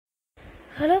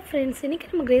Hello friends, இன்னைக்கு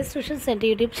நம்ம grace tuition centre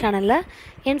YouTube சேனலில்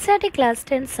NCERT Class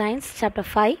 10 Science Chapter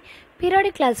 5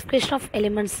 Periodic Classification of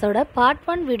Elements ஓட Part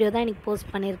 1 video தான் இன்றைக்கி போஸ்ட்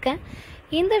பண்ணியிருக்கேன்.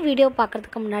 இந்த வீடியோ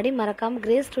பார்க்குறதுக்கு முன்னாடி மறக்காமல்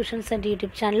கிரேஸ் டியூஷன் சென்டர்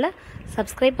யூடியூப் சேனலை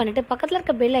சப்ஸ்கிரைப் பண்ணிவிட்டு பக்கத்தில்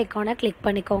இருக்க பெல் ஐக்கானை கிளிக்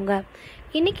பண்ணிக்கோங்க.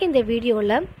 இன்றைக்கி இந்த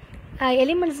வீடியோவில்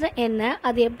எலிமெண்ட்ஸ்னால் என்ன,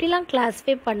 அது எப்படிலாம்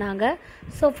கிளாஸிஃபை பண்ணாங்க,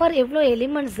 சோஃபார் எவ்வளோ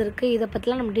எலிமெண்ட்ஸ் இருக்குது, இதை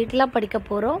பற்றிலாம் நம்ம டீட்டெயிலாக படிக்க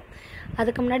போகிறோம்.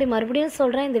 அதுக்கு முன்னாடி மறுபடியும்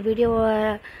சொல்கிறேன், இந்த வீடியோவை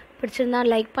பிடிச்சிருந்தா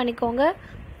லைக் பண்ணிக்கோங்க,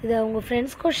 இதை உங்கள்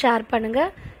ஃப்ரெண்ட்ஸ்க்கும் ஷேர் பண்ணுங்கள்.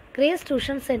 கிரேஸ்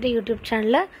டியூஷன் சென்டர் யூடியூப்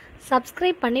சேனலை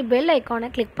சப்ஸ்கிரைப் பண்ணி பெல் ஐக்கானை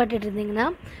கிளிக் பண்ணிட்டு இருந்தீங்கன்னா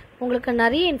உங்களுக்கு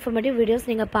நிறைய இன்ஃபர்மேட்டிவ் வீடியோஸ்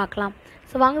நீங்கள் பார்க்கலாம்.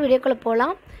 ஸோ வாங்க வீடியோக்குள்ளே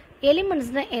போகலாம்.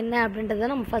 எலிமெண்ட்ஸ்னால் என்ன அப்படின்றத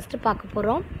நம்ம ஃபஸ்ட்டு பார்க்க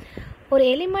போகிறோம். ஒரு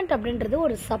எலிமெண்ட் அப்படின்றது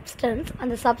ஒரு சப்ஸ்டன்ஸ்.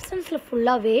 அந்த சப்ஸ்டன்ஸில்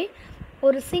ஃபுல்லாகவே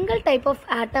ஒரு சிங்கிள் டைப் ஆஃப்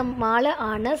ஆட்டமால்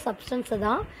ஆன சப்ஸ்டன்ஸை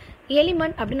தான்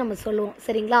எலிமெண்ட் அப்படின்னு நம்ம சொல்லுவோம்,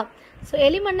 சரிங்களா? ஸோ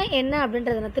எலிமெண்ட்னா என்ன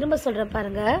அப்படின்றத நான் திரும்ப சொல்கிறேன்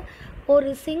பாருங்கள். ஒரு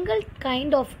சிங்கிள்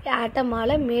கைண்ட் ஆஃப்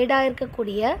ஆட்டமால் மேடாக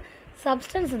இருக்கக்கூடிய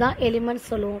சப்ஸ்டன்ஸ் தான் எலிமெண்ட்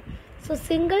சொல்லுவோம். ஸோ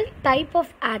சிங்கிள் டைப்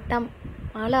ஆஃப்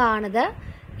ஆட்டமால் ஆனதை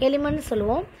எலிமெண்ட்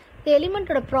சொல்லுவோம். இந்த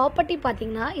எலிமெண்ட்டோட ப்ராப்பர்ட்டி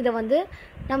பார்த்திங்கன்னா, இதை வந்து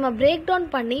நம்ம பிரேக் டவுன்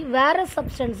பண்ணி வேறு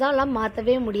சப்ஸ்டன்ஸாலாம்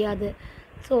மாற்றவே முடியாது.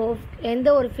 ஸோ எந்த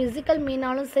ஒரு ஃபிசிக்கல்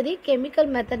மீனாலும் சரி,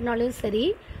 கெமிக்கல் மெத்தட்னாலும் சரி,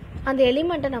 அந்த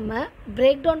எலிமெண்ட்டை நம்ம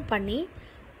பிரேக் டவுன் பண்ணி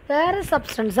வேறு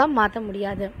சப்ஸ்டன்ஸாக மாற்ற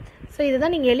முடியாது. ஸோ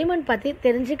இதுதான் நீங்கள் எலிமெண்ட் பற்றி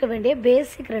தெரிஞ்சிக்க வேண்டிய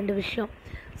பேசிக் ரெண்டு விஷயம்.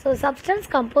 So substance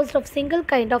composed of single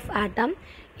kind of atom,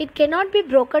 it cannot be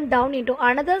broken down into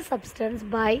another substance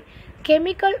by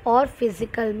chemical or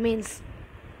physical means.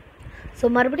 So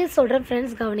மறுபடியும் சொல்கிறேன்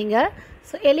ஃப்ரெண்ட்ஸ், கவனிங்க.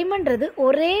 ஸோ எலிமெண்ட்றது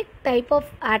ஒரே டைப்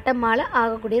ஆஃப் ஆட்டமால்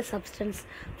ஆகக்கூடிய சப்ஸ்டன்ஸ்.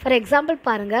 ஃபார் எக்ஸாம்பிள்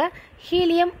பாருங்கள்,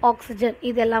 ஹீலியம், ஆக்சிஜன்,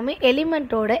 இது எல்லாமே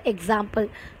எலிமெண்ட்டோட example.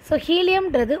 So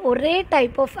ஹீலியம்ன்றது ஒரே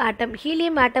type of atom,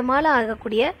 helium ஆட்டமால்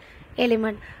ஆகக்கூடிய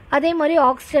எலிமெண்ட். அதே மாதிரி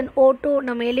ஆக்சிஜன், O2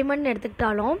 நம்ம எலிமெண்ட்னு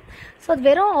எடுத்துக்கிட்டாலும் ஸோ அது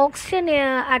வெறும் ஆக்சிஜன்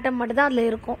ஆட்டம் மட்டும் தான் அதில்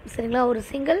இருக்கும், சரிங்களா? ஒரு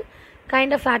சிங்கிள்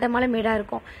கைண்ட் ஆஃப் ஆட்டமால் மேடாக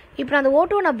இருக்கும். இப்போ அந்த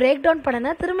O2 நான் பிரேக் டவுன்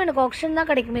பண்ணேன்னா திரும்ப எனக்கு ஆக்சிஜன் தான்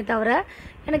கிடைக்குமே தவிர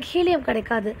எனக்கு ஹீலியம்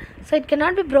கிடைக்காது. So it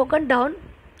cannot be broken down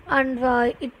and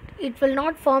it will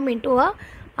not form into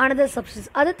another substance.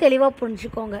 அது தெளிவாக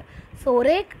புரிஞ்சுக்கோங்க. ஸோ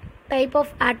ஒரே டைப்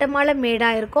ஆஃப் ஆட்டமால்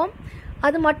மேடாக இருக்கும்.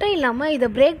 அது மட்டும் இல்லாமல் இதை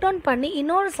பிரேக் டவுன் பண்ணி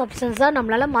இன்னொரு சப்ஸ்டன்ஸாக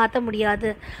நம்மளால் மாற்ற முடியாது.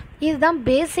 இதுதான்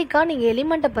பேசிக்காக நீங்கள்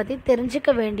எலிமெண்ட்டை பற்றி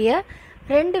தெரிஞ்சிக்க வேண்டிய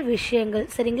ரெண்டு விஷயங்கள்,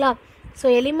 சரிங்களா? ஸோ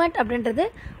எலிமெண்ட் அப்படின்றது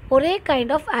ஒரே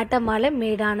கைண்ட் ஆஃப் ஆட்டமால்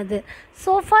மேடானது.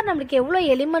 சோஃபார் நம்மளுக்கு எவ்வளோ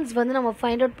எலிமெண்ட்ஸ் வந்து நம்ம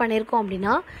ஃபைண்ட் அவுட் பண்ணியிருக்கோம்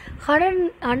அப்படின்னா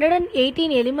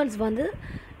 118 எலிமெண்ட்ஸ் வந்து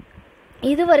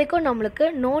இது வரைக்கும் நம்மளுக்கு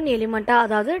நோன் எலிமெண்ட்டாக,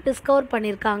 அதாவது டிஸ்கவர்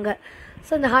பண்ணியிருக்காங்க.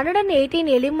 ஸோ இந்த 118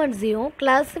 எலிமெண்ட்ஸையும்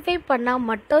கிளாஸிஃபை பண்ணால்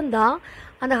மட்டும்தான்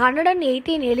அந்த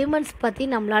 118 எலிமெண்ட்ஸ் பற்றி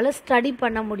நம்மளால் ஸ்டடி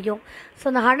பண்ண முடியும். ஸோ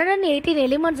அந்த 118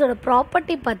 எலிமெண்ட்ஸோட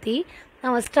ப்ராப்பர்ட்டி பற்றி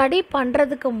நம்ம ஸ்டடி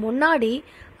பண்ணுறதுக்கு முன்னாடி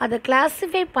அதை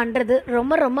கிளாஸிஃபை பண்ணுறது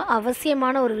ரொம்ப ரொம்ப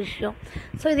அவசியமான ஒரு விஷயம்.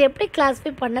 ஸோ இது எப்படி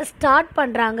கிளாஸிஃபை பண்ண ஸ்டார்ட்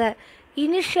பண்ணுறாங்க?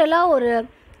 இனிஷியலாக ஒரு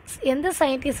எந்த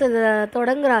சயின்டிஸ்ட் இதை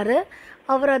தொடங்குறாரு,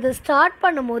 அவர் அதை ஸ்டார்ட்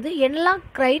பண்ணும்போது என்னெல்லாம்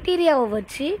க்ரைட்டீரியாவை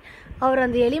வச்சு அவர்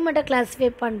அந்த எலிமெண்ட்டை கிளாஸிஃபை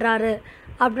பண்ணுறாரு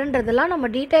அப்படின்றதெல்லாம் நம்ம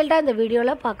டீட்டெயில்டாக இந்த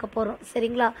வீடியோவில் பார்க்க போகிறோம்,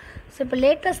 சரிங்களா? ஸோ இப்போ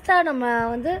லேட்டஸ்ட்டாக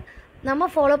நம்ம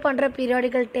ஃபாலோ பண்ணுற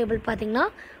பீரியாடிக்கல் டேபிள் பார்த்திங்கன்னா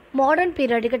மாடர்ன்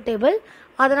பீரியாடிக்கல் டேபிள்.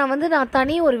 அதை நான்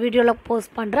தனி ஒரு வீடியோவில்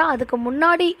போஸ்ட் பண்ணுறேன். அதுக்கு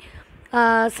முன்னாடி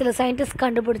சில சயின்டிஸ்ட்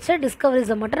கண்டுபிடிச்ச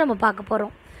டிஸ்கவரிஸை மட்டும் நம்ம பார்க்க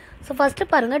போகிறோம். ஸோ ஃபஸ்ட்டு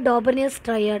பாருங்கள், டோபர்னியர்ஸ்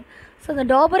ட்ரையாட். ஸோ இந்த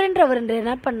டோபர்ன்றவர்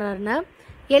என்ன பண்ணுறாருன்னா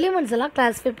எலிமெண்ட்ஸ் எல்லாம்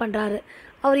கிளாஸிஃபை பண்ணுறாரு.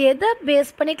 அவர் எதை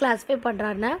பேஸ் பண்ணி கிளாஸிஃபை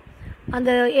பண்ணுறாருன்னா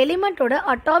அந்த எலிமெண்ட்டோட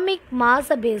அட்டாமிக்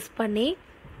மாஸை பேஸ் பண்ணி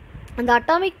அந்த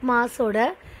அட்டாமிக் மாஸோட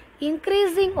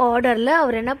இன்க்ரீஸிங் ஆர்டரில்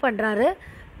அவர் என்ன பண்ணுறாரு,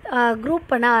 குரூப்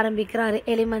பண்ண ஆரம்பிக்கிறாரு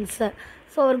எலிமெண்ட்ஸை.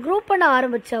 ஸோ ஒரு குரூப் பண்ண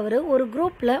ஆரம்பித்தவர் ஒரு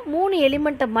குரூப்பில் 3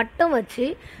 எலிமெண்ட்டை மட்டும் வச்சு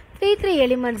 3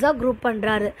 எலிமெண்ட்ஸாக குரூப்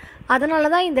பண்ணுறாரு. அதனால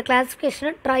தான் இந்த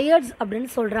கிளாஸிஃபிகேஷனை ட்ரையட்ஸ் அப்படின்னு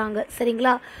சொல்கிறாங்க,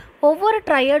 சரிங்களா? ஒவ்வொரு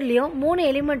ட்ரையட்லேயும் 3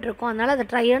 எலிமெண்ட் இருக்கும், அதனால் அதை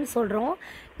ட்ரையட்னு சொல்கிறோம்.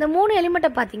 இந்த 3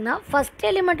 எலிமெண்ட்டை பார்த்திங்கன்னா ஃபஸ்ட்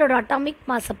எலிமெண்ட்டோட அட்டாமிக்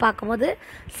மாஸை பார்க்கும்போது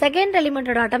செகண்ட்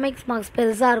எலிமெண்ட்டோட அட்டாமிக் மாஸ்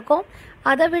பெருசாக இருக்கும்,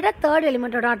 அதை விட தேர்ட்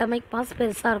எலிமெண்ட்டோட அட்டாமிக் மாஸ்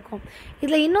பெருசாக இருக்கும்.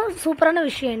 இதில் இன்னும் சூப்பரான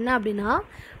விஷயம் என்ன அப்படின்னா,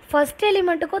 ஃபஸ்ட்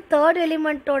எலிமெண்ட்டுக்கும் தேர்ட்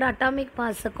எலிமெண்ட்டோட அட்டாமிக்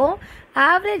மாஸுக்கும்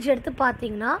ஆவரேஜ் எடுத்து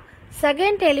பார்த்திங்கன்னா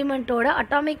செகண்ட் எலிமெண்ட்டோட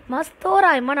அட்டாமிக் மாஸ்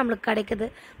தோராயமாக நம்மளுக்கு கிடைக்குது.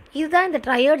 இதுதான் இந்த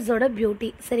ட்ரையட்ஸோட பியூட்டி,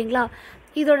 சரிங்களா?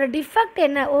 இதோட டிஃபெக்ட்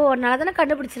என்ன? நல்லா தானே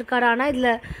கண்டுபிடிச்சிருக்காரு, ஆனால்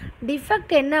இதில்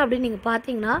டிஃபெக்ட் என்ன அப்படின்னு நீங்கள்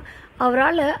பார்த்தீங்கன்னா,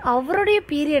 அவரால் அவருடைய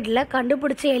பீரியடில்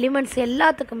கண்டுபிடிச்ச எலிமெண்ட்ஸ்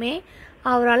எல்லாத்துக்குமே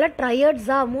அவரால்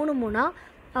ட்ரையட்ஸாக 3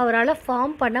 அவரால்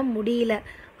ஃபார்ம் பண்ண முடியல.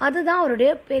 அதுதான்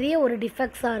அவருடைய பெரிய ஒரு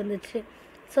டிஃபெக்ட்ஸாக இருந்துச்சு.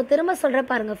 ஸோ திரும்ப சொல்கிற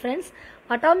பாருங்கள் ஃப்ரெண்ட்ஸ்,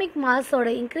 அட்டாமிக் மாஸோட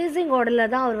இன்க்ரீஸிங்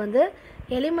ஆர்டரில் தான் அவர் வந்து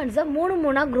எலிமெண்ட்ஸை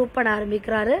 3 குரூப் பண்ண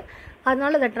ஆரம்பிக்கிறாரு.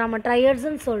 அதனால அதை நம்ம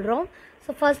ட்ரையட்ஸ்ன்னு சொல்கிறோம்.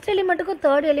 So first எலிமெண்ட்டுக்கும்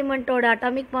third எலிமெண்ட்டோட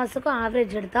atomic மாஸுக்கும்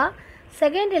average எடுத்தால்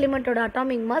செகண்ட் எலிமெண்ட்டோட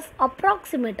அட்டாமிக் மாஸ்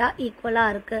அப்ராக்சிமேட்டாக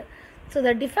ஈக்குவலாக இருக்குது. ஸோ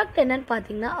இந்த டிஃபெக்ட் என்னன்னு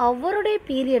பார்த்தீங்கன்னா அவருடைய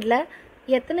பீரியடில்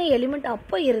எத்தனை எலிமெண்ட்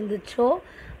அப்போ இருந்துச்சோ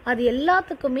அது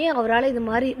எல்லாத்துக்குமே அவரால் இது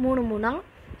மாதிரி மூணாக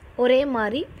ஒரே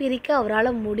மாதிரி பிரிக்க அவரால்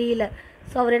முடியல.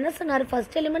 ஸோ அவர் என்ன சொன்னார்,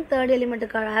 first element third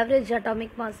எலிமெண்ட்டுக்கான average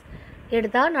atomic mass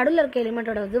எடுத்தால் நடுவில் இருக்க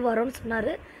எலிமெண்ட்டோட இது வரும்னு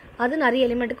சொன்னார். அது நிறைய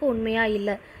எலிமெண்ட்டுக்கு உண்மையாக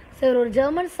இல்லை. ஸோ இவர் ஒரு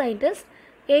ஜெர்மன் சயின்டிஸ்ட்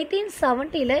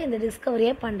 1870 இந்த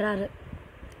டிஸ்கவரியை பண்ணுறாரு.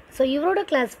 ஸோ இவரோட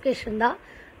கிளாஸிஃபிகேஷன் தான்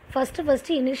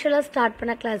ஃபஸ்ட்டு இனிஷியலாக ஸ்டார்ட்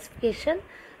பண்ண கிளாஸிஃபிகேஷன்.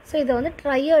 ஸோ இதை வந்து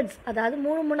ட்ரையட்ஸ், அதாவது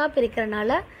மூணாக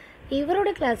பிரிக்கிறனால இவரோட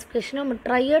கிளாஸிஃபிகேஷன் நம்ம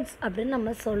ட்ரையட்ஸ் அப்படின்னு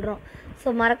நம்ம சொல்கிறோம். ஸோ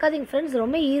மறக்காதீங்க ஃப்ரெண்ட்ஸ்,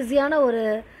 ரொம்ப ஈஸியான ஒரு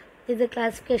இது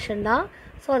கிளாஸிஃபிகேஷன் தான்.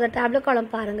 ஸோ அதை டேப்லெட் காலம்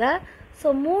பாருங்கள். ஸோ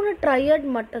 3 ட்ரையட்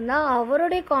மட்டும்தான்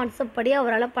அவருடைய கான்செப்ட் படி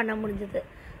அவரால் பண்ண முடிஞ்சது.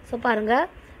 ஸோ பாருங்கள்,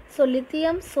 ஸோ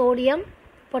லித்தியம், சோடியம்,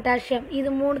 பொட்டாசியம் இது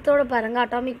மூணுத்தோடு பாருங்கள்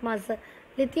அட்டாமிக் மாஸ்.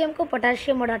 லித்தியம்க்கும்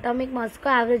பொட்டாசியமோட அட்டாமிக்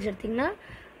மாஸுக்கும் ஆவரேஜ் எடுத்திங்கன்னா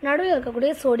நடுவில்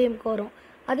இருக்கக்கூடிய சோடியம்க்கு வரும்.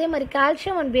 அதே மாதிரி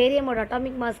calcium and பேரியமோட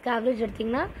atomic mask average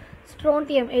எடுத்திங்கன்னா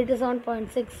ஸ்ட்ரோண்டியம்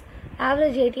 87.6,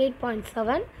 ஆவரேஜ்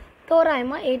 88.7,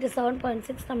 தோராயமாக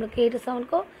 87.6. நம்மளுக்கு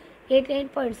 87க்கும்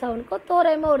 88.7க்கும்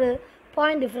தோராயமாக ஒரு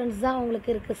பாயிண்ட் டிஃப்ரென்ஸ் தான் உங்களுக்கு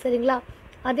இருக்குது. சரிங்களா?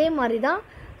 அதே மாதிரி தான்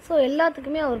ஸோ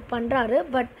எல்லாத்துக்குமே அவர் பண்ணுறாரு.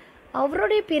 பட்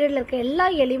அவருடைய பீரியடில் இருக்க எல்லா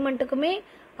எலிமெண்ட்டுக்குமே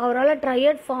அவரால்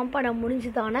ட்ரையட் ஃபார்ம் பண்ண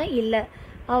முடிஞ்சுதானே? இல்லை,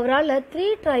 அவரால் 3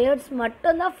 ட்ரையட்ஸ்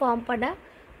மட்டும்தான் ஃபார்ம் பண்ண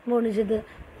முடிஞ்சுது.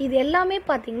 இது எல்லாமே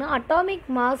பார்த்திங்கன்னா அட்டாமிக்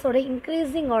மாஸோட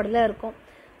இன்க்ரீஸிங் ஆர்டரில் இருக்கும்.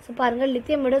 ஸோ பாருங்கள்,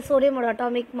 லித்தியம் விட சோடியமோட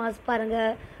அட்டாமிக் மாஸ்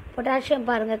பாருங்கள், பொட்டாசியம்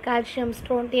பாருங்கள், கால்சியம்,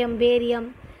 ஸ்ட்ரோண்டியம், பேரியம்.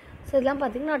 ஸோ இதெல்லாம்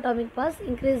பார்த்திங்கன்னா அட்டாமிக் மாஸ்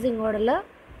இன்க்ரீஸிங் ஆர்டரில்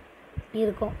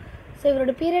இருக்கும். ஸோ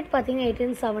இவரோட பீரியட் பார்த்திங்கன்னா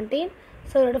 1817.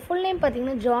 ஸோ இவரோட ஃபுல் நேம்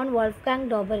பார்த்திங்கன்னா ஜான் வால்ஃப்காங்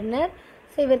டோபர்னியர்.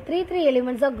 ஸோ இவர் 3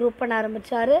 எலிமெண்ட்ஸாக குரூப் பண்ண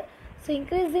ஆரம்பித்தார். ஸோ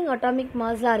இன்க்ரீஸிங் அட்டாமிக்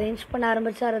மாஸில் அரேஞ்ச் பண்ண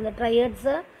ஆரம்பித்தார் அந்த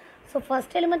ட்ரையட்ஸை. So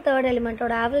first element third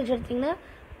எலிமெண்ட்டோட average எடுத்திங்கன்னா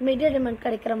மிட் எலிமெண்ட்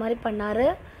கிடைக்கிற மாதிரி பண்ணார்.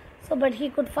 So but he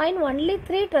could find only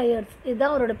 3 triads.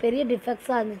 இதுதான் அவரோட பெரிய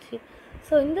டிஃபெக்ட்ஸாக இருந்துச்சு.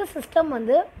 ஸோ இந்த சிஸ்டம்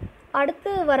வந்து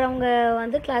அடுத்து வரவங்க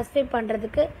வந்து கிளாஸிஃபை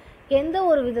பண்ணுறதுக்கு எந்த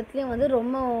ஒரு விதத்துலையும் வந்து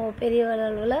ரொம்ப பெரிய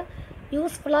அளவில்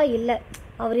யூஸ்ஃபுல்லாக இல்லை.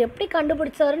 அவர் எப்படி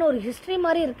கண்டுபிடிச்சாருன்னு ஒரு ஹிஸ்ட்ரி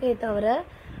மாதிரி இருக்கே தவிர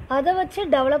அதை வச்சு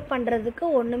டெவலப் பண்ணுறதுக்கு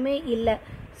ஒன்றுமே இல்லை.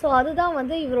 ஸோ அதுதான்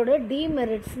வந்து இவரோட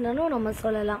டிமெரிட்ஸ்னு நம்ம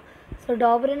சொல்லலாம். ஸோ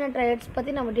டாபர்னியர் ட்ரையட்ஸ்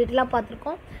பற்றி நம்ம டீட்டெயிலாக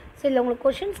பார்த்துருக்கோம். ஸோ இதில் உங்களுக்கு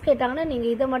கொஷின்ஸ் கேட்டாங்கன்னா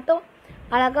நீங்கள் இதை மட்டும்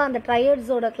அழகாக அந்த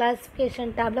ட்ரையட்ஸோட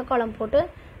கிளாஸிஃபிகேஷன் டேப்லெட் காலம் போட்டு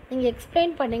நீங்கள்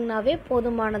எக்ஸ்பிளைன் பண்ணிங்கனாவே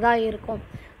போதுமானதாக இருக்கும்.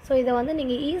 ஸோ இதை வந்து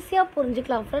நீங்கள் ஈஸியாக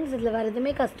புரிஞ்சுக்கலாம் ஃப்ரெண்ட்ஸ், இதில் வேறு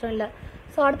எதுவுமே கஷ்டம் இல்லை.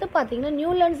 ஸோ அடுத்து பார்த்தீங்கன்னா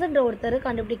நியூலாண்ட்ஸ்ன்ற ஒருத்தர்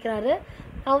கண்டுபிடிக்கிறாரு.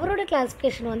 அவரோட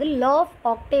கிளாஸிஃபிகேஷன் வந்து லா ஆஃப்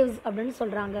ஆக்டேவ்ஸ் அப்படின்னு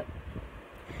சொல்கிறாங்க.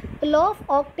 லா ஆஃப்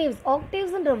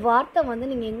ஆக்டேவ்ஸ்ன்ற வார்த்தை வந்து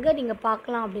நீங்கள்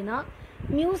பார்க்கலாம் அப்படின்னா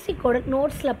மியூசிக்கோட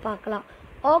நோட்ஸில் பார்க்கலாம்.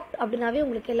 ஆக்ட் அப்படின்னாவே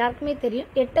உங்களுக்கு எல்லாருக்குமே தெரியும்,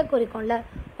 8 குறிக்கும்ல,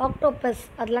 ஆக்டோபஸ்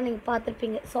அதெல்லாம் நீங்கள்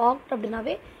பார்த்துருப்பீங்க. ஸோ ஆக்ட்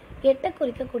அப்படின்னாவே 8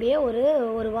 குறிக்கக்கூடிய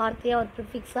ஒரு வார்த்தையாக ஒரு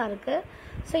ப்ரிஃபிக்ஸாக இருக்குது.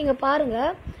 ஸோ இங்கே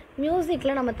பாருங்கள்,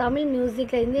 மியூசிக்கில் நம்ம தமிழ்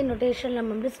மியூசிக்கில் இந்தியன் நொட்டேஷன்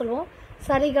நம்ம எப்படி சொல்லுவோம்,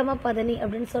 சரிகம பதனி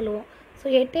அப்படின்னு சொல்லுவோம். ஸோ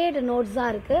 8 நோட்ஸ்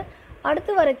தான் இருக்குது.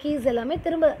 அடுத்து வர கீஸ் எல்லாமே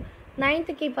திரும்ப 9th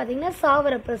கீ பார்த்திங்கன்னா சாவை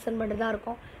ரெப்ரசன்ட் பண்ணுறதா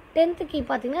இருக்கும், 10th கீ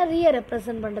பார்த்திங்கன்னா ரீயை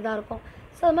ரெப்ரசன்ட் பண்ணுறதா இருக்கும்.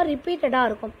 ஸோ அது மாதிரி ரிப்பீட்டடாக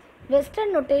இருக்கும்.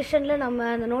 வெஸ்டர்ன் நொட்டேஷனில் நம்ம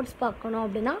அந்த நோட்ஸ் பார்க்கணும்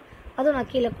அப்படின்னா அதுவும் நான்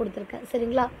கீழே கொடுத்துருக்கேன்.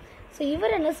 சரிங்களா? ஸோ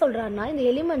இவர் என்ன சொல்கிறாருன்னா இந்த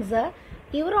எலிமெண்ட்ஸை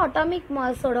இவரும் அட்டாமிக்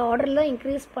மாஸோட ஆர்டரில் தான்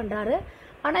இன்க்ரீஸ் பண்ணுறாரு.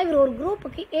 ஆனால் இவர் ஒரு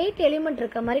குரூப்புக்கு 8 எலிமெண்ட்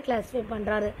இருக்க மாதிரி கிளாஸிஃபை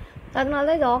பண்ணுறாரு. அதனால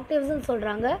தான் இது ஆக்டேவ்ஸ்ன்னு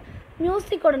சொல்கிறாங்க.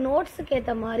 மியூசிக்கோட நோட்ஸுக்கு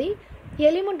ஏற்ற மாதிரி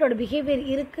எலிமெண்ட்டோட பிஹேவியர்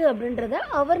இருக்குது அப்படின்றத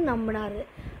அவர் நம்பினார்.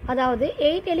 அதாவது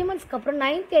 8 எலிமெண்ட்ஸ்க்கு அப்புறம்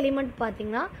 9th எலிமெண்ட்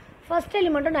பார்த்திங்கன்னா ஃபஸ்ட்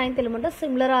எலிமெண்ட்டும் 9th எலிமெண்ட்டும்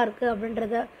சிமிலராக இருக்குது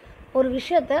அப்படின்றத ஒரு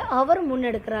விஷயத்தை அவர்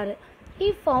முன்னெடுக்கிறாரு. He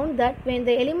found that when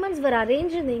the elements were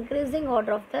arranged in the increasing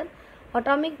order of their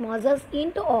atomic masses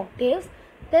into octaves,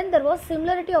 then there was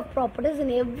similarity of properties in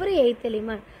every 8th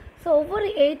element. So ஒவ்வொரு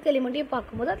 8th எலிமெண்ட்டையும்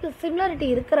பார்க்கும்போது அதில் similarity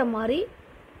இருக்கிற மாதிரி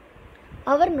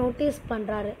அவர் notice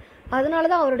பண்ணுறாரு. அதனால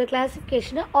தான் அவரோட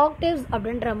கிளாஸிஃபிகேஷனை octaves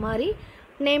அப்படின்ற மாதிரி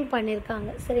நேம் பண்ணியிருக்காங்க.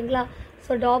 சரிங்களா?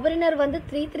 ஸோ டாபர்னியர் வந்து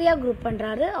 3 குரூப்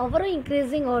பண்ணுறாரு. அவரும்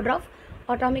இன்க்ரீஸிங் ஆர்டர் ஆஃப்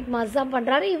அட்டாமிக் மாஸாக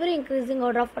பண்ணுறாரு, இவரும் இன்க்ரீஸிங்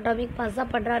ஆர்டர் ஆஃப் அட்டாமிக் மாஸாக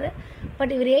பண்ணுறாரு.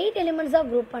 பட் இவர் 8 எலிமெண்ட்ஸாக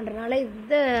குரூப் பண்ணுறதுனால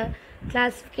இந்த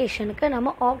கிளாஸிஃபிகேஷனுக்கு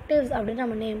நம்ம ஆக்டேவ்ஸ் அப்படின்னு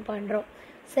நம்ம நேம் பண்ணுறோம்.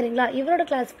 சரிங்களா? இவரோட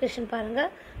கிளாஸிஃபிகேஷன்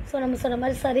பாருங்கள். ஸோ நம்ம சொன்ன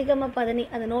மாதிரி சரிகம பதனி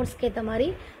அந்த நோட்ஸ்க்கு ஏற்ற மாதிரி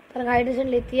பாருங்கள்,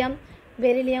 hydrogen, lithium,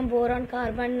 beryllium, boron,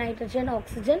 carbon, nitrogen,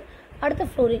 oxygen, அடுத்து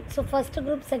fluorine. So first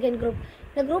group, second group,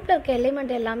 இந்த குரூப்பில் இருக்க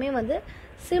எலிமெண்ட் எல்லாமே வந்து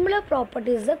சிமிலர்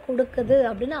ப்ராப்பர்ட்டிஸை கொடுக்குது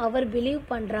அப்படின்னு அவர் பிலீவ்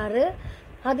பண்ணுறாரு.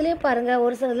 அதுலேயே பாருங்கள்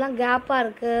ஒரு சிலதெல்லாம் கேப்பாக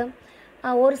இருக்குது.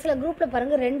 ஒரு சில குரூப்பில்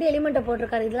பாருங்கள் 2 எலிமெண்ட்டை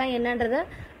போட்டிருக்காரு. இதெல்லாம் என்னன்றதை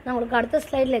நான் உங்களுக்கு அடுத்த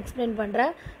ஸ்லைடில் எக்ஸ்பிளைன்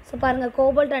பண்ணுறேன். ஸோ பாருங்கள்,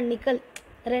 கோபால்ட் அண்ட் நிக்கல்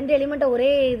 2 எலிமெண்ட்டை ஒரே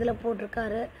இதில்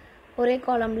போட்டிருக்காரு, ஒரே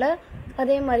காலமில்.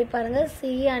 அதே மாதிரி பாருங்கள்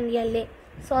சி அண்ட் எல்ஏ,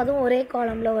 ஸோ அதுவும் ஒரே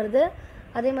காலமில் வருது.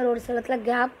 அதே மாதிரி ஒரு சில இடத்துல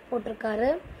கேப் போட்டிருக்காரு.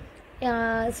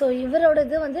 ஸோ இவரோட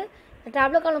இது வந்து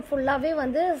டேப்லோ காலம் ஃபுல்லாகவே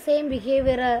வந்து சேம்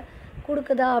பிஹேவியரை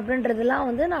கொடுக்குதா அப்படின்றதுலாம்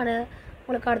வந்து நான்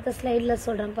உங்களுக்கு அடுத்த ஸ்லைடில்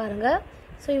சொல்கிறேன் பாருங்கள்.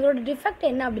 ஸோ இவரோட டிஃபெக்ட்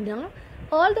என்ன அப்படின்னா,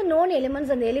 ஆல் த நோன்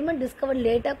எலிமெண்ட்ஸ் அந்த element discovered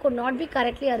later could not be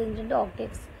correctly arranged into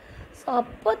octaves. So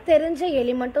அப்போ தெரிஞ்ச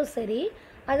எலிமெண்ட்டும் சரி,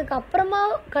 அதுக்கப்புறமா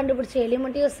கண்டுபிடிச்ச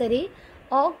எலிமெண்ட்டையும் சரி,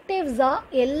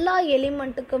 ஆக்டேவ்ஸாக எல்லா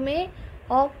எலிமெண்ட்டுக்குமே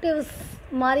ஆக்டேவ்ஸ்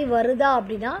மாதிரி வருதா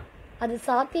அப்படின்னா அது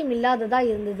சாத்தியம்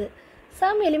இல்லாததாக இருந்தது.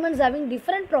 Some elements having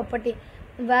different property,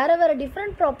 வேறு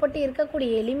டிஃப்ரெண்ட் ப்ராப்பர்ட்டி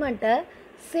இருக்கக்கூடிய எலிமெண்ட்டை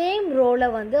சேம்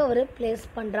ரோவில் வந்து அவர் பிளேஸ்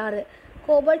பண்ணுறாரு.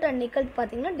 கோபால்ட் அண்ட் நிக்கல்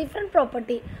பார்த்திங்கன்னா டிஃப்ரெண்ட்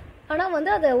ப்ராப்பர்ட்டி, ஆனால்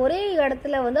வந்து அதை ஒரே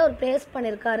இடத்துல வந்து அவர் பிளேஸ்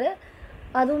பண்ணியிருக்காரு.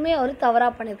 அதுவுமே அவர்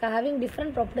தவறாக பண்ணியிருக்காரு. Having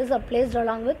different properties R placed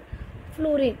along with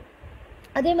fluorine.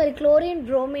 அதே மாதிரி குளோரின்,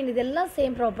 புரோமின் இதெல்லாம்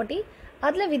சேம் ப்ராப்பர்ட்டி,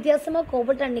 அதில் வித்தியாசமாக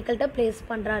கோபால்ட் அண்ட் நிக்கல்கிட்ட பிளேஸ்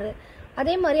பண்ணுறாரு.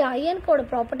 அதே மாதிரி அயன்கோட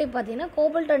ப்ராப்பர்ட்டி பார்த்தீங்கன்னா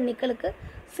கோபால்ட் அண்ட் நிக்கலுக்கு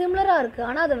சிம்லராக இருக்குது,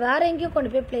 ஆனால் அதை வேறு எங்கேயும்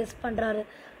கொண்டு போய் பிளேஸ் பண்ணுறாரு.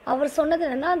 அவர் சொன்னது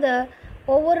என்னென்னா, அந்த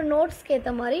ஒவ்வொரு நோட்ஸ்க்கு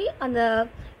ஏற்ற மாதிரி அந்த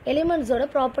எலிமெண்ட்ஸோட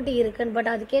ப்ராப்பர்ட்டி இருக்குன்னு,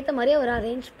 பட் அதுக்கேற்ற மாதிரி அவர்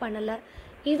அரேஞ்ச் பண்ணலை.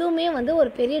 இதுவுமே வந்து ஒரு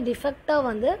பெரிய டிஃபெக்டாக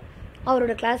வந்து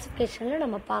அவரோட கிளாஸிஃபிகேஷனில்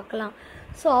நம்ம பார்க்கலாம்.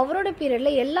 ஸோ அவரோட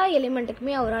பீரியடில் எல்லா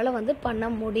எலிமெண்ட்டுக்குமே அவரால் வந்து பண்ண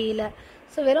முடியல.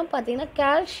 ஸோ வெறும் பார்த்தீங்கன்னா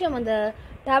கால்சியம், அந்த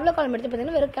டேப்லோ காலம் எடுத்து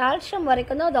பார்த்தீங்கன்னா வெறும் கால்சியம்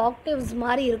வரைக்கும் தான் அது ஆக்டேவ்ஸ்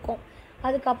மாதிரி இருக்கும்.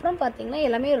 அதுக்கப்புறம் பார்த்தீங்கன்னா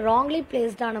எல்லாமே ராங்லி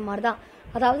பிளேஸ்டான மாதிரி தான்.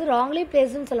 அதாவது ராங்லி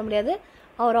பிளேஸ்ன்னு சொல்ல முடியாது,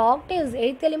 அவர் ஆக்டேவ்ஸ்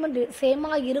 8th எலிமெண்ட்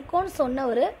சேமாக இருக்கும்னு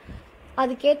சொன்னவர்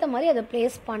அதுக்கேற்ற மாதிரி அதை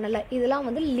பிளேஸ் பண்ணலை. இதெல்லாம்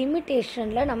வந்து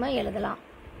லிமிட்டேஷனில் நம்ம எழுதலாம்.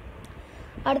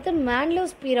 அடுத்து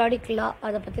மேன்லெவ்ஸ் பீரியாடிக் லா,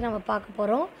 அதை பற்றி நம்ம பார்க்க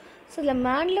போகிறோம். ஸோ இதில்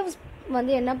மேன்லெவ்ஸ்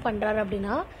வந்து என்ன பண்ணுறாரு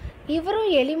அப்படின்னா, இவரும்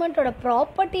எலிமெண்ட்டோட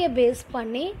ப்ராப்பர்ட்டியை பேஸ்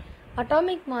பண்ணி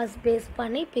அட்டாமிக் மாஸ் பேஸ்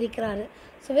பண்ணி பிரிக்கிறாரு.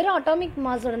 ஸோ வெறும் அட்டாமிக்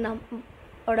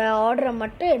மாஸோட ஆர்டரை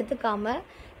மட்டும் எடுத்துக்காமல்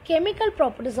கெமிக்கல்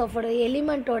ப்ராப்பர்ட்டிஸ் ஆஃப்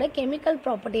எலிமெண்ட்டோட கெமிக்கல்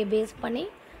ப்ராப்பர்ட்டியை பேஸ் பண்ணி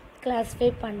கிளாஸிஃபை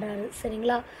பண்ணுறாரு.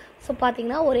 சரிங்களா? ஸோ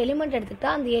பார்த்தீங்கன்னா ஒரு எலிமெண்ட்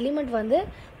எடுத்துக்கிட்டால் அந்த எலிமெண்ட் வந்து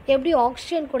எப்படி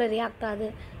ஆக்சிஜன் கூட ரியாக்ட் ஆகுது,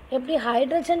 எப்படி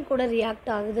ஹைட்ரஜன் கூட ரியாக்ட்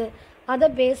ஆகுது, அதை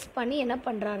பேஸ் பண்ணி என்ன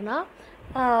பண்ணுறாருன்னா,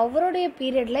 அவருடைய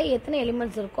பீரியடில் எத்தனை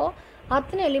எலிமெண்ட்ஸ் இருக்கோ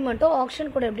அத்தனை எலிமெண்ட்டும்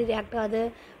ஆக்சிஜன் கூட எப்படி ரியாக்ட் ஆகுது,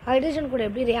 ஹைட்ரஜன் கூட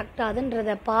எப்படி ரியாக்ட்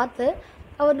ஆகுதுன்றதை பார்த்து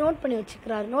அவர் நோட் பண்ணி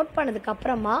வச்சுக்கிறாரு. நோட்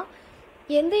பண்ணதுக்கப்புறமா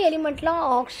எந்த எலிமெண்ட்லாம்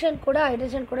ஆக்சிஜன் கூட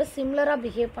ஹைட்ரஜன் கூட சிம்லராக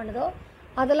பிஹேவ் பண்ணுதோ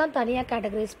அதெல்லாம் தனியாக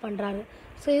கேட்டகரைஸ் பண்ணுறாரு.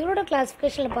 ஸோ இவரோட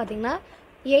கிளாஸிஃபிகேஷனில் பார்த்தீங்கன்னா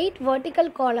 8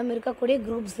 வெர்டிக்கல் காலம் இருக்கக்கூடிய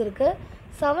குரூப்ஸ் இருக்குது,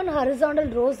 7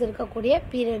 ஹரிசாண்டல் ரோஸ் இருக்கக்கூடிய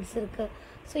பீரியட்ஸ் இருக்குது.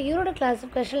 ஸோ இவரோட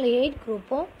கிளாஸிஃபிகேஷனில் 8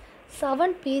 குரூப்பும்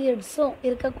 7 பீரியட்ஸும்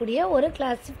இருக்கக்கூடிய ஒரு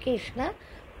கிளாஸிஃபிகேஷனை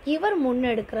இவர்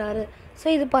முன்னெடுக்கிறாரு. ஸோ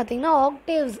இது பார்த்திங்கன்னா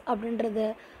ஆக்டேவ்ஸ் அப்படின்றது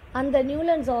அந்த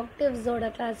நியூலண்ட்ஸ் ஆக்டேவ்ஸோட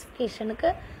கிளாஸிஃபிகேஷனுக்கு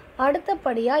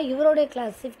அடுத்தபடியாக இவருடைய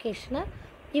கிளாஸிஃபிகேஷனை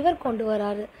இவர் கொண்டு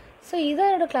வராரு. ஸோ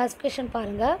இதோட கிளாஸிஃபிகேஷன்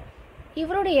பாருங்கள்,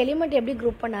 இவரோட எலிமெண்ட் எப்படி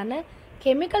குரூப் பண்ணான்னு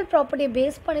கெமிக்கல் ப்ராப்பர்ட்டியை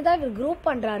பேஸ் பண்ணி தான் இவர் குரூப்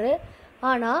பண்ணுறாரு.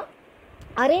 ஆனால்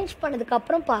அரேஞ்ச்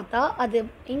பண்ணதுக்கப்புறம் பார்த்தா அது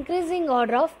increasing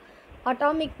order of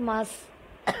atomic mass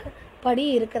படி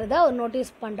இருக்கிறத அவர்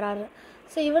நோட்டீஸ் பண்ணுறாரு.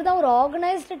 ஸோ இவர் தான் ஒரு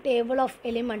ஆர்கனைஸ்டு டேபிள் ஆஃப்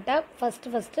எலிமெண்ட்டை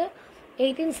ஃபஸ்ட்டு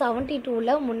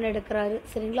 1872 முன்னெடுக்கிறாரு.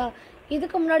 சரிங்களா?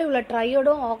 இதுக்கு முன்னாடி உள்ள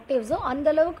ட்ரையோடும் ஆக்டேவ்ஸும்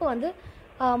அந்தளவுக்கு வந்து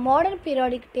மாடர்ன்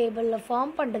பீரியாடிக் டேபிளில்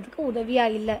ஃபார்ம் பண்ணுறதுக்கு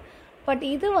உதவியாக இல்லை. பட்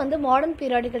இது வந்து மாடர்ன்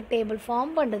பீரியாடிக்கல் டேபிள்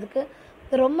ஃபார்ம் பண்ணுறதுக்கு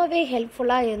ரொம்பவே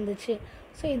ஹெல்ப்ஃபுல்லாக இருந்துச்சு.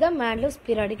 ஸோ இதுதான் மேன்லெவ்ஸ்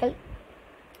பீரியாடிக்கல்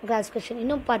கிளாஸிஃபிகேஷன்.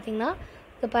 இன்னும் பார்த்தீங்கன்னா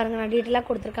இது பாருங்கள், நான் டீட்டெயிலாக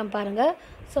கொடுத்துருக்கேன் பாருங்கள்.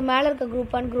 ஸோ மேலே இருக்க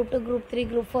குரூப் 1, குரூப் 2, குரூப் 3,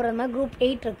 குரூப் 4 அந்த மாதிரி குரூப்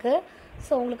 8 இருக்குது.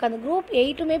 ஸோ உங்களுக்கு அந்த குரூப்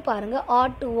 8மே பாருங்கள்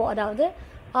R2O, அதாவது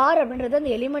R அப்படின்றது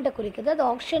அந்த எலிமெண்ட்டை குறிக்குது. அது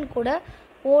ஆக்சிஜன் கூட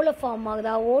ஓவில் ஃபார்ம்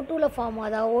ஆகுதா, O2ல் ஃபார்ம்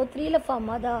ஆகுதா, O3ல் ஃபார்ம்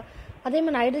ஆகுதா, அதே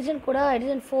மாதிரி ஹைட்ரஜன் கூட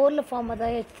ஹைட்ரஜன் 4ல் ஃபார்ம் ஆகுதா,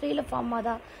 H3ல் ஃபார்ம்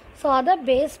ஆகுதா. ஸோ அதை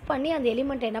பேஸ் பண்ணி அந்த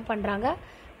எலிமெண்ட் என்ன பண்ணுறாங்க,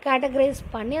 கேட்டகரைஸ்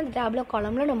பண்ணி அந்த டேப்லோ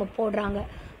காலமில் நம்ம போடுறாங்க.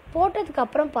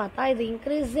 போட்டதுக்கப்புறம் பார்த்தா இது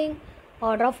இன்க்ரீஸிங்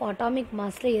ஆர்டர் ஆஃப் அட்டாமிக்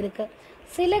மாஸில் இருக்குது.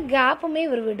 சில கேப்புமே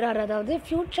இவர் விடுறாரு, அதாவது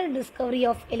ஃப்யூச்சர் டிஸ்கவரி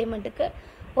ஆஃப் எலிமெண்ட்டுக்கு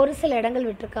ஒரு சில இடங்கள்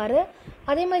விட்டுருக்காரு.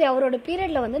 அதே மாதிரி அவரோட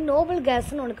பீரியடில் வந்து நோபல்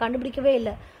கேஸ்ன்னு ஒன்று கண்டுபிடிக்கவே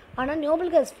இல்லை. ஆனால்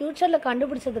நோபல் கேஸ் ஃப்யூச்சரில்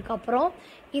கண்டுபிடிச்சதுக்கப்புறம்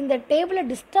இந்த டேபிளை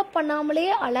டிஸ்டர்ப் பண்ணாமலே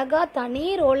அழகாக தனி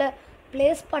ரோலை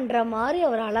ப்ளேஸ் பண்ணுற மாதிரி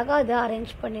அவர் அழகாக இதை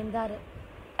அரேஞ்ச் பண்ணியிருந்தார்.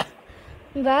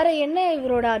 வேறு என்ன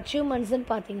இவரோட அச்சீவ்மெண்ட்ஸ்ன்னு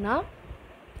பார்த்தீங்கன்னா,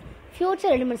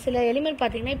 ஃப்யூச்சர் எலிமெண்ட் சில எலிமெண்ட்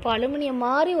பார்த்திங்கன்னா இப்போ அலுமினியம்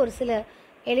மாதிரி ஒரு சில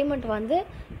எலிமெண்ட் வந்து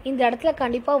இந்த இடத்துல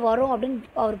கண்டிப்பாக வரும் அப்படின்னு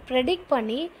அவர் ப்ரெடிக்ட்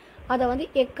பண்ணி அதை வந்து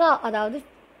அதாவது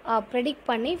ப்ரெடிக்ட்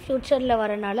பண்ணி ஃப்யூச்சரில்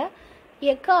வரனால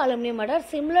அலுமினியம் அதாவது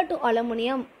சிமிலர் டு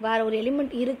அலுமினியம் வேறு ஒரு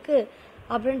எலிமெண்ட் இருக்குது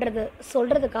அப்படின்றது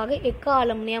சொல்கிறதுக்காக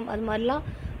அலுமினியம் அது மாதிரிலாம்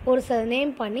ஒரு சில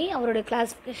நேம் பண்ணி அவருடைய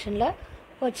கிளாஸிஃபிகேஷனில்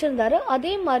வச்சுருந்தாரு.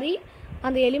 அதே மாதிரி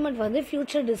அந்த எலிமெண்ட் வந்து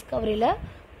ஃபியூச்சர் டிஸ்கவரியில்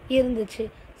இருந்துச்சு.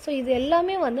 ஸோ இது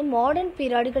எல்லாமே வந்து மாடர்ன்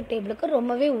பீரியாடிக்கல் டேபிளுக்கு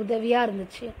ரொம்பவே உதவியாக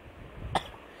இருந்துச்சு.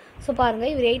 ஸோ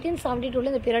பாருங்கள், இவர் 1872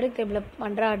 இந்த பீரியாடிக் டேபிளை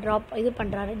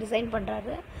டிசைன்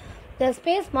பண்ணுறாரு. The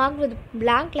space marked with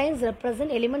blank lines represent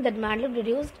element that Mendeley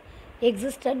deduced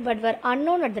existed but were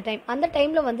unknown at the time. அந்த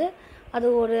டைமில் வந்து அது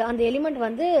அந்த எலிமெண்ட்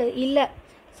வந்து இல்லை.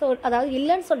 ஸோ அதாவது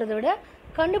இல்லைன்னு சொல்கிறத விட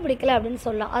கண்டுபிடிக்கலை அப்படின்னு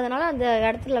சொல்லலாம். அதனால் அந்த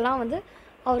இடத்துலலாம் வந்து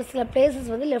அவர் சில பிளேசஸ்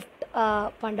வந்து லெஃப்ட்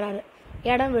பண்ணுறாரு,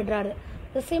 இடம் விடுறாரு.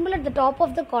 The symbol at the top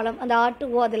of the column, அந்த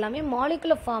R2O, அது எல்லாமே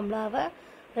மாலிகுலர் ஃபார்முலாவை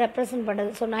ரெப்ரசன்ட்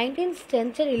பண்ணுறது. ஸோ 19th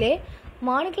centuryலே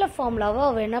மாலிகுலர் ஃபார்முலாவை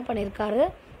அவர் என்ன பண்ணியிருக்காரு,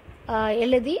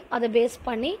 எழுதி அதை பேஸ்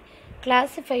பண்ணி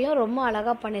கிளாஸிஃபையும் ரொம்ப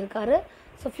அழகாக பண்ணியிருக்காரு.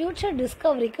 ஸோ ஃப்யூச்சர்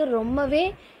டிஸ்கவரிக்கு ரொம்பவே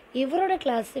இவரோட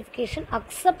கிளாஸிஃபிகேஷன்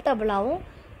அக்செப்டபுளாகவும்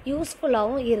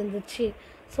யூஸ்ஃபுல்லாகவும் இருந்துச்சு.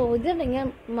 ஸோ இது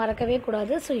நீங்கள் மறக்கவே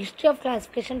கூடாது. ஸோ ஹிஸ்ட்ரி ஆஃப்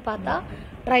கிளாஸிஃபிகேஷன் பார்த்தா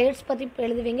ட்ரையட்ஸ் பற்றி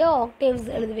எழுதுவீங்க, ஆக்டேவ்ஸ்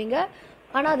எழுதுவீங்க.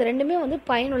 ஆனால் அது ரெண்டுமே வந்து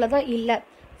பயனுள்ளதாக இல்லை.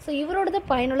 ஸோ இவரோடது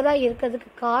பயனுள்ளதாக இருக்கிறதுக்கு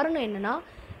காரணம் என்னென்னா,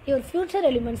 இவர் ஃப்யூச்சர்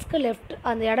எலிமெண்ட்ஸ்க்கு லெஃப்ட்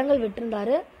அந்த இடங்கள்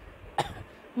விட்டுருந்தார்.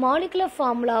 மாலிகுலர்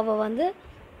ஃபார்முலாவை வந்து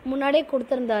முன்னாடியே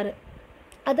கொடுத்துருந்தாரு,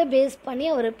 அதை பேஸ் பண்ணி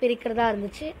அவர் பிரிக்கிறதா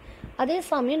இருந்துச்சு. அதே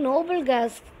சமயம் நோபல்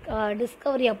கேஸ்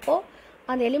டிஸ்கவரி அப்போது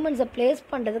அந்த எலிமெண்ட்ஸை பிளேஸ்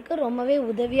பண்ணுறதுக்கு ரொம்பவே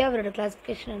உதவியாக அவரோட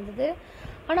கிளாஸிஃபிகேஷன் இருந்தது.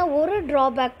 ஆனால் ஒரு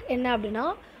ட்ராபேக் என்ன அப்படின்னா,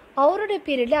 அவருடைய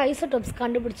பீரியடில் ஐசோடோப்ஸ்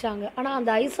கண்டுபிடிச்சாங்க. ஆனால்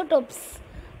அந்த ஐசோடோப்ஸ்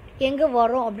எங்கே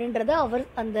வரும் அப்படின்றத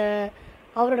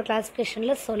அவரோட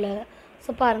கிளாஸிஃபிகேஷனில் சொல்லலை.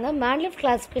 ஸோ பாருங்கள், மெண்டலீவ்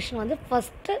கிளாஸிஃபிகேஷன் வந்து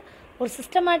ஃபஸ்ட்டு ஒரு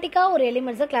சிஸ்டமேட்டிக்காக ஒரு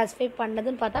எலிமெண்ட்ஸை கிளாஸிஃபை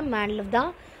பண்ணதுன்னு பார்த்தா மெண்டலீவ்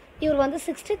தான். இவர் வந்து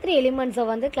 63 எலிமெண்ட்ஸை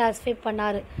வந்து கிளாஸிஃபை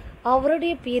பண்ணார்.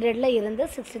 அவருடைய பீரியடில் இருந்த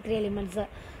 63 எலிமெண்ட்ஸை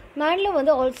மெண்டலீவ்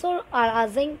வந்து also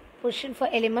assign position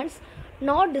for elements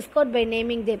not discovered by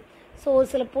naming them. So ஒரு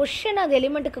சில பொசிஷன் அந்த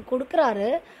எலிமெண்ட்டுக்கு கொடுக்குறாரு,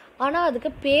 ஆனால்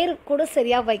அதுக்கு பேர் கூட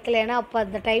சரியாக வைக்கல. ஏன்னா அப்போ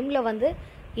அந்த டைமில் வந்து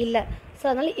இல்லை. ஸோ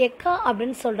அதனால் எக்கா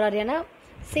அப்படின்னு சொல்கிறாரு. ஏன்னா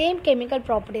சேம் கெமிக்கல்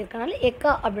ப்ராப்பர்ட்டி இருக்கனால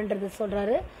எக்கா அப்படின்றது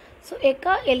சொல்கிறாரு. ஸோ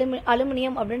எக்கா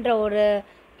அலுமினியம் அப்படின்ற ஒரு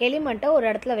எலிமெண்ட்டை ஒரு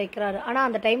இடத்துல வைக்கிறாரு. ஆனால்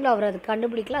அந்த டைமில் அவர் அது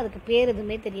கண்டுபிடிக்கல, அதுக்கு பேர்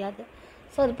எதுவுமே தெரியாது.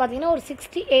 ஸோ அது பார்த்திங்கன்னா ஒரு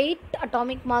 68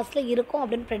 அட்டாமிக் மாஸில் இருக்கும்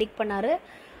அப்படின்னு ப்ரெடிக்ட் பண்ணார்.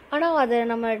 ஆனால் அதை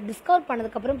நம்ம டிஸ்கவர்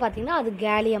பண்ணதுக்கப்புறம் பார்த்திங்கன்னா அது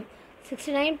கேலியம்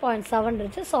 69.7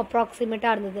 இருந்துச்சு. ஸோ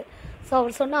அப்ராக்சிமேட்டாக இருந்தது. ஸோ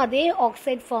அவர் சொன்ன அதே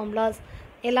ஆக்சைட் ஃபார்முலாஸ்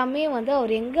எல்லாமே வந்து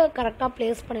அவர் எங்கே கரெக்டாக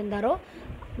ப்ளேஸ் பண்ணியிருந்தாரோ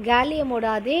கேலியமோட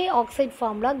அதே ஆக்சைட்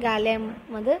ஃபார்முலா கேலியம்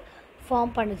வந்து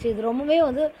ஃபார்ம் பண்ணுச்சு. இது ரொம்பவே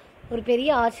வந்து ஒரு பெரிய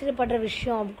ஆச்சரியப்படுற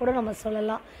விஷயம் அப்படி கூட நம்ம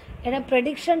சொல்லலாம். ஏன்னா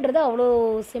ப்ரெடிக்ஷன்றது அவ்வளோ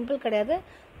சிம்பிள் கிடையாது.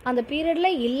 அந்த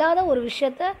பீரியடில் இல்லாத ஒரு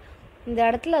விஷயத்த இந்த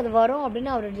இடத்துல அது வரும்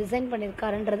அப்படின்னு அவர் டிசைன்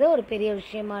பண்ணியிருக்காருன்றது ஒரு பெரிய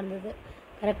விஷயமா இருந்தது.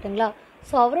 கரெக்டுங்களா?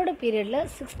 ஸோ அவரோட பீரியடில்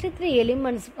 63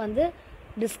 எலிமெண்ட்ஸ் வந்து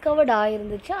டிஸ்கவர்ட்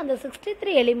ஆகிருந்துச்சு. அந்த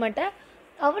 63 எலிமெண்ட்டை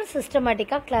அவர்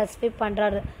சிஸ்டமேட்டிக்காக கிளாஸிஃபை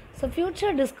பண்ணுறாரு. So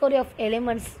future Discovery of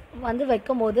elements வந்து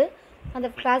வைக்கும்போது அந்த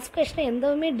கிளாஸிஃபிகேஷனை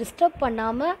எதுவுமே டிஸ்டர்ப்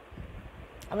பண்ணாமல்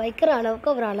வைக்கிற அளவுக்கு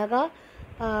அவர் அழகாக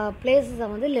பிளேஸஸை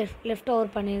வந்து லெஃப்ட்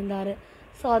ஓவர் பண்ணியிருந்தார்.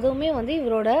 ஸோ அதுவுமே வந்து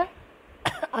இவரோட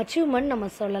அச்சீவ்மெண்ட் நம்ம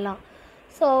சொல்லலாம்.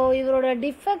 ஸோ இவரோட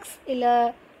டிஃபெக்ட்ஸ் இல்லை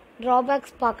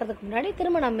ட்ராபேக்ஸ் பார்க்குறதுக்கு முன்னாடி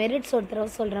திரும்ப நான் மெரிட்ஸ் ஒரு தடவை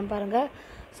சொல்கிறேன் பாருங்கள்.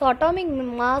 ஸோ அட்டாமிக்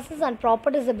மாஸஸ் அண்ட்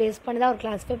ப்ராப்பர்ட்டிஸை பேஸ் பண்ணி தான் அவர்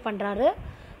கிளாஸிஃபை பண்ணுறாரு.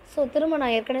 ஸோ திரும்ப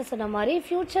நான் ஏற்கனவே சொன்ன மாதிரி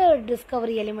ஃப்யூச்சர்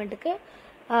டிஸ்கவரி எலிமெண்ட்டுக்கு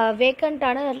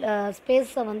வேக்கண்ட்டான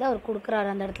ஸ்பேஸை வந்து அவர் கொடுக்குறாரு.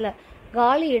 அந்த இடத்துல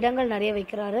காலி இடங்கள் நிறைய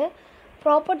வைக்கிறாரு.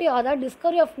 ப்ராப்பர்ட்டி அதாவது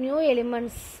டிஸ்கவரி ஆஃப் நியூ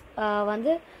எலிமெண்ட்ஸ்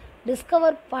வந்து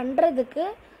டிஸ்கவர் பண்ணுறதுக்கு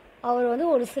அவர் வந்து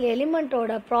ஒரு சில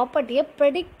எலிமெண்ட்டோட ப்ராப்பர்ட்டியை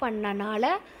ப்ரெடிக்ட் பண்ணனால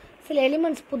சில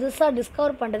எலிமெண்ட்ஸ் புதுசாக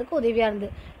டிஸ்கவர் பண்ணுறதுக்கு உதவியாக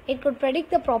இருந்தது. It good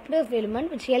predict the property of element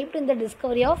which help in the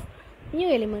Discovery of new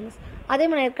elements. அதே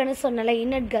மாதிரி ஏற்கனவே சொன்னல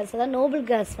இன்னட் கேஸ், அதாவது நோபல்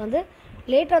கேஸ் வந்து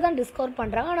லேட்டாக தான் டிஸ்கவர்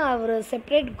பண்ணுறாங்க. ஆனால் அவர்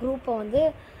செப்பரேட் குரூப்பை வந்து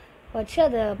வச்சு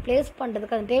அதை ப்ளேஸ்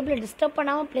பண்ணுறதுக்கு அந்த டேபிளை டிஸ்டர்ப்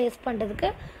பண்ணாமல் ப்ளேஸ் பண்ணுறதுக்கு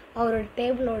அவரோட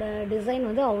டேபிளோட டிசைன்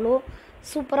வந்து அவ்வளோ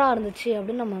சூப்பராக இருந்துச்சு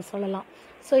அப்படின்னு நம்ம சொல்லலாம்.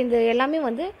 ஸோ இந்த எல்லாமே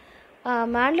வந்து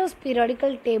மெண்டலீவ்ஸ்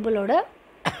பீரியாடிக்கல் டேபிளோட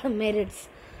மெரிட்ஸ்.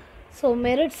 ஸோ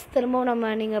மெரிட்ஸ் திரும்பவும்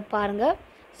நீங்கள் பாருங்கள்.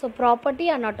 So property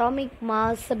and atomic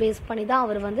மாஸை base பண்ணி தான்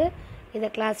அவர் வந்து இதை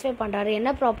கிளாஸிஃபை பண்ணுறாரு. என்ன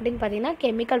ப்ராப்பர்ட்டின்னு பார்த்தீங்கன்னா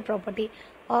கெமிக்கல் ப்ராப்பர்ட்டி.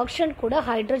 ஆக்சிஜன் கூட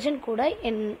ஹைட்ரஜன் கூட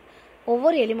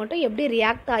ஒவ்வொரு எலிமெண்ட்டும் எப்படி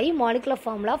ரியாக்ட் ஆகி மாலிகுலர்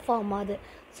ஃபார்முலா ஃபார்ம் ஆகுது.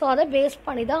 ஸோ அதை பேஸ்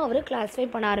பண்ணி தான் அவர் கிளாஸிஃபை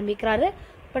பண்ண ஆரம்பிக்கிறாரு.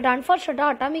 பட்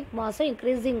அன்ஃபார்ச்சுனேட்டாக அட்டாமிக் மாஸும்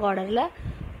இன்க்ரீஸிங் ஆர்டரில்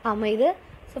அமையுது.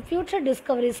 ஸோ ஃப்யூச்சர்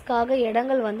டிஸ்கவரிஸ்க்காக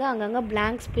இடங்கள் வந்து அங்கங்கே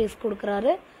பிளாங்க் ஸ்பேஸ்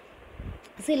கொடுக்குறாரு.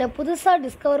 சில புதுசாக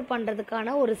டிஸ்கவர்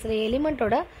பண்ணுறதுக்கான ஒரு சில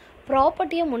எலிமெண்ட்டோட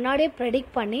ப்ராப்பர்ட்டியை முன்னாடியே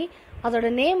ப்ரெடிக்ட் பண்ணி அதோட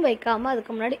நேம் வைக்காமல்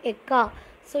அதுக்கு முன்னாடி எக்கா,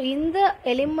 ஸோ இந்த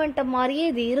எலிமெண்ட்டை மாதிரியே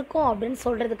இது இருக்கும் அப்படின்னு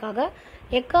சொல்கிறதுக்காக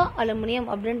எக்கா அலுமினியம்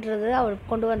அப்படின்றது அவர்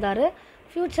கொண்டு வந்தார்.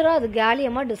 ஃப்யூச்சராக அது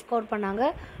கேலியமாக டிஸ்கவர் பண்ணாங்க.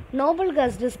 நோபல்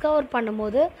கேஸ் டிஸ்கவர்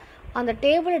பண்ணும்போது அந்த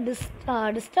டேபிளை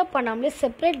டிஸ்டர்ப் பண்ணாமலே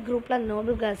செப்பரேட் குரூப்பில் அந்த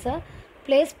நோபல் கேஸை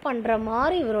ப்ளேஸ் பண்ணுற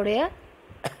மாதிரி இவருடைய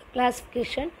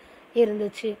கிளாஸிஃபிகேஷன்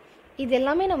இருந்துச்சு. இது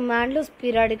எல்லாமே நம்ம மேண்டலூஸ்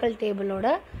பீரியாடிக்கல் டேபிளோட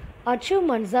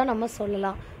அச்சீவ்மெண்ட்ஸ் தான் நம்ம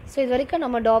சொல்லலாம். ஸோ இது வரைக்கும்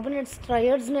நம்ம டாபர்னியர்ஸ்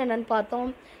ட்ரையட்ஸ்னு என்னென்னு பார்த்தோம்.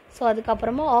 ஸோ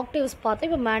அதுக்கப்புறமா ஆக்டேவ்ஸ் பார்த்தோம்.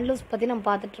 இப்போ மேண்டலூஸ் பற்றி நம்ம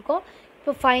பார்த்துட்ருக்கோம்.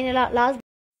 இப்போ ஃபைனலாக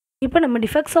இப்போ நம்ம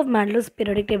டிஃபெக்ட்ஸ் ஆஃப் மேண்டலூஸ்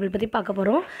பீரியாடிக் டேபிள் பற்றி பார்க்க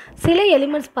போகிறோம். சில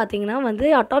எலிமெண்ட்ஸ் பார்த்திங்கன்னா வந்து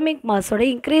அட்டாமிக் மாஸோட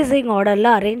இன்க்ரீஸிங் ஆர்டரில்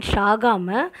அரேஞ்ச்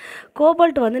ஆகாமல்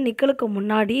கோபால்ட் வந்து நிக்கலுக்கு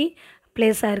முன்னாடி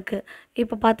ப்ளேஸ் ஆகிருக்கு.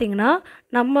 இப்போ பார்த்திங்கன்னா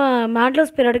நம்ம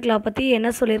மேண்டலூஸ் பீரியாடிக் லா பற்றி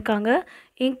என்ன சொல்லியிருக்காங்க,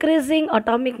 இன்க்ரீஸிங்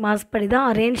அட்டாமிக் மாஸ் படி தான்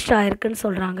அரேஞ்ச் ஆகிருக்குன்னு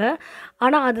சொல்கிறாங்க.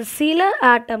 ஆனால் அது சில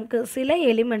ஆட்டம்க்கு சில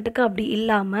எலிமெண்ட்டுக்கு அப்படி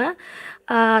இல்லாமல்,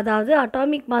 அதாவது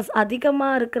அட்டாமிக் மாஸ்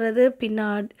அதிகமாக இருக்கிறது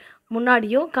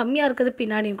முன்னாடியும் கம்மியாக இருக்கிறது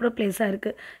பின்னாடியும் கூட ப்ளேஸ்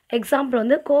ஆகிருக்கு. எக்ஸாம்பிள்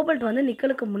வந்து கோபால்ட் வந்து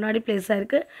நிக்கலுக்கு முன்னாடி ப்ளேஸ்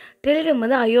ஆகிருக்கு. டெலிடியம்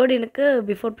வந்து அயோடினுக்கு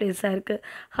பிஃபோர் ப்ளேஸ் ஆகிருக்கு.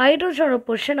 ஹைட்ரோஜனோட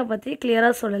பொசிஷனை பற்றி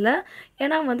கிளியராக சொல்லலை.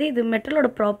 ஏன்னா வந்து இது மெட்டலோட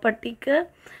ப்ராப்பர்ட்டிக்கு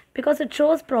because it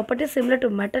shows property similar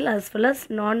to metal as well as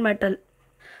நான் மெட்டல்.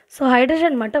 ஸோ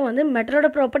ஹைட்ரஜன் மட்டும் வந்து மெட்டலோட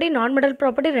ப்ராப்பர்ட்டி நான் மெட்டல்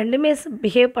ப்ராப்பர்ட்டி ரெண்டுமே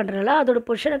பிஹேவ் பண்ணுறதுல அதோட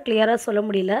பொசிஷனை கிளியராக சொல்ல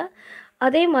முடியல.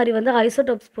 அதே மாதிரி வந்து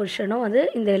ஐசோடோப்ஸ் பொசிஷனும் வந்து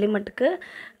இந்த எலிமெண்ட்டுக்கு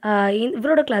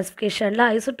இவரோட கிளாஸிஃபிகேஷனில்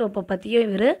ஐசோடோப்பை பற்றியும்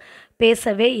இவர்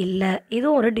பேசவே இல்லை.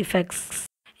 இதுவும் ஒரு டிஃபெக்ட்ஸ்.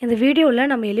 இந்த வீடியோவில்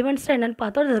நம்ம எலிமெண்ட்ஸில் என்னென்னு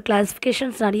பார்த்தோம், அதோட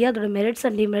கிளாஸிஃபிகேஷன்ஸ் நிறைய, அதோட மெரிட்ஸ்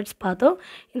அண்ட் டிமெரிட்ஸ் பார்த்தோம்.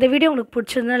 இந்த வீடியோ உங்களுக்கு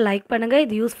பிடிச்சிருந்தா லைக் பண்ணுங்கள்.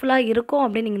 இது யூஸ்ஃபுல்லாக இருக்கும்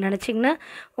அப்படின்னு நீங்கள் நினச்சிங்கன்னா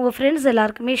உங்கள் ஃப்ரெண்ட்ஸ்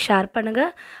எல்லாருக்குமே ஷேர்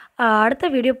பண்ணுங்கள். அடுத்த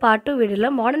வீடியோ பார்ட் 2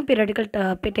 வீடியோவில் மாடர்ன் பீரியாடிக்கல்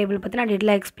டேபிள் பற்றி நான்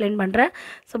டீட்டெயிலாக எக்ஸ்பிளைன் பண்ணுறேன்.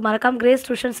 ஸோ மறக்காம கிரேஸ்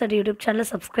டியூஷன்ஸ் அண்ட் யூடியூப் சேனலை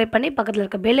சப்ஸ்கிரைப் பண்ணி பக்கத்தில்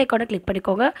இருக்க பெல் ஐக்கானை கிளிக்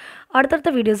பண்ணிக்கோங்க.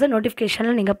 அடுத்தடுத்த வீடியோஸை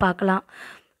நோட்டிஃபிகேஷனில் நீங்கள் பார்க்கலாம்.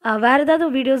 வேறு ஏதாவது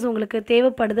வீடியோஸ் உங்களுக்கு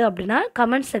தேவைப்படுது அப்படின்னா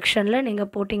கமெண்ட் செக்ஷனில்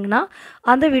நீங்கள் போட்டிங்கன்னா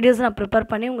அந்த வீடியோஸ் நான்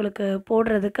ப்ரிப்பேர் பண்ணி உங்களுக்கு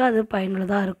போடுறதுக்கு அது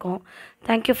பயனுள்ளதாக இருக்கும்.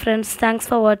 Thank you friends. தேங்க்ஸ்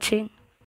ஃபார் வாட்சிங்.